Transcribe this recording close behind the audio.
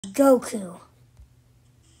Goku.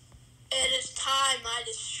 It is time I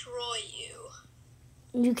destroy you.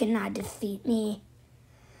 You cannot defeat me.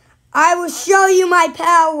 I will show you my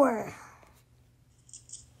power.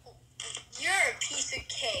 You're a piece of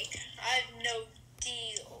cake. I have no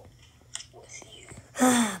deal with you.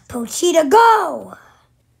 Pochita, go!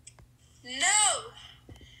 No!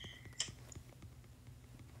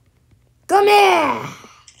 Come here!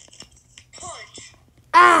 Punch.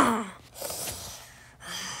 Ah!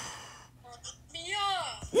 Me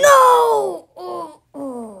up. No! Oh,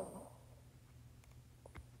 oh.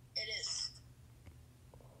 It is.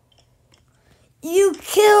 You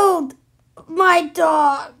killed my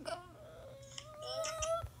dog.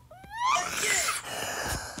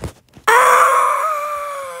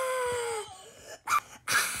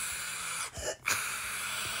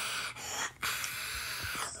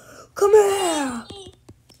 Come here.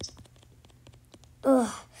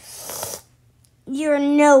 Ugh. You're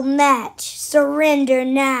no match. Surrender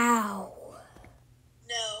now.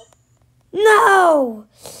 No. No.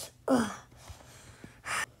 Ugh.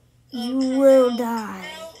 You will die.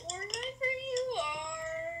 Now, wherever you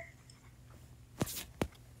are.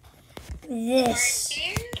 This.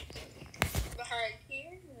 Behind here? Behind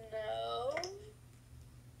here? No.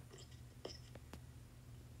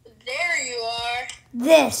 There you are.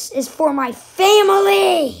 This is for my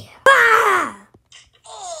family. Ah!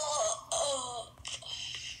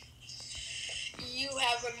 You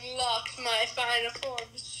have unlocked my final form.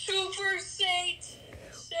 Super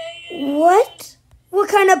Saiyan. What? What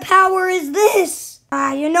kind of power is this?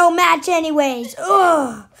 You're no match anyways.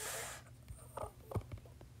 Ugh.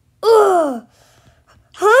 Ugh.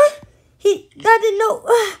 Huh? That didn't know.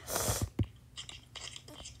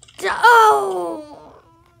 Oh.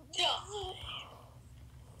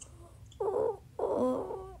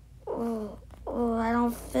 Oh, I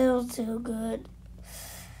don't feel too good.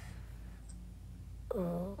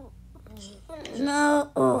 Oh.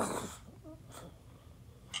 No. Oh.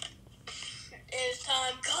 It's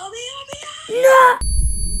time. Call me No.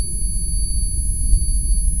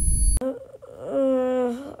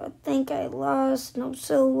 I think I lost. I'm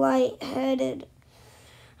so lightheaded.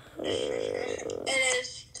 It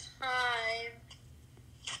is time.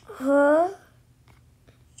 Huh?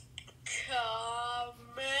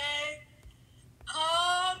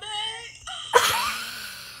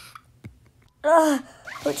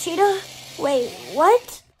 Pochita? Wait,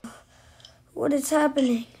 what? What is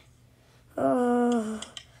happening? I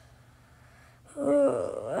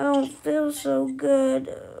don't feel so good.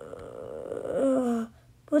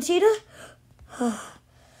 Pochita?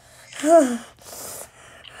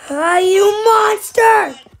 You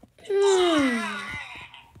monster!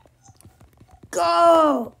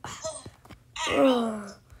 Go! Oh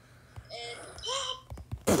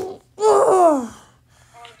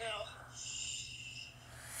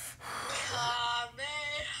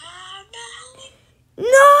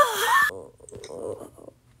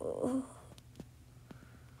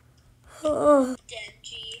no!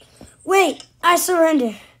 Genji. Wait, I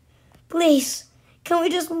surrender. Please, can we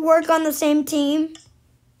just work on the same team?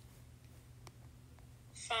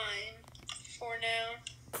 Fine. For now.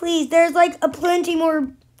 Please, there's like a plenty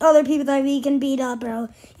more other people that we can beat up, bro.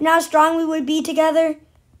 You know how strong we would be together?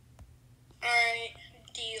 Alright,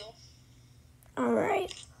 deal.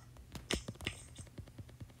 Alright.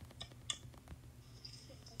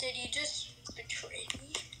 Did you just betray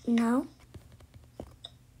me? No.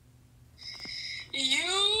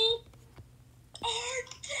 You are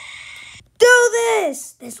dead. Do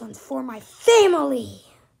this! This one's for my family.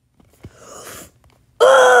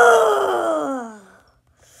 Ugh!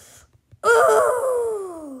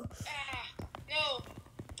 Ugh! No.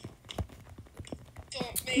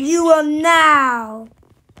 Don't make You will now.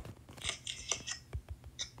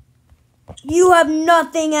 You have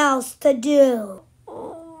nothing else to do.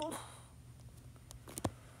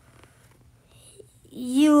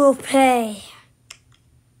 You will pay.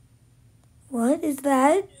 What is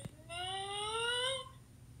that?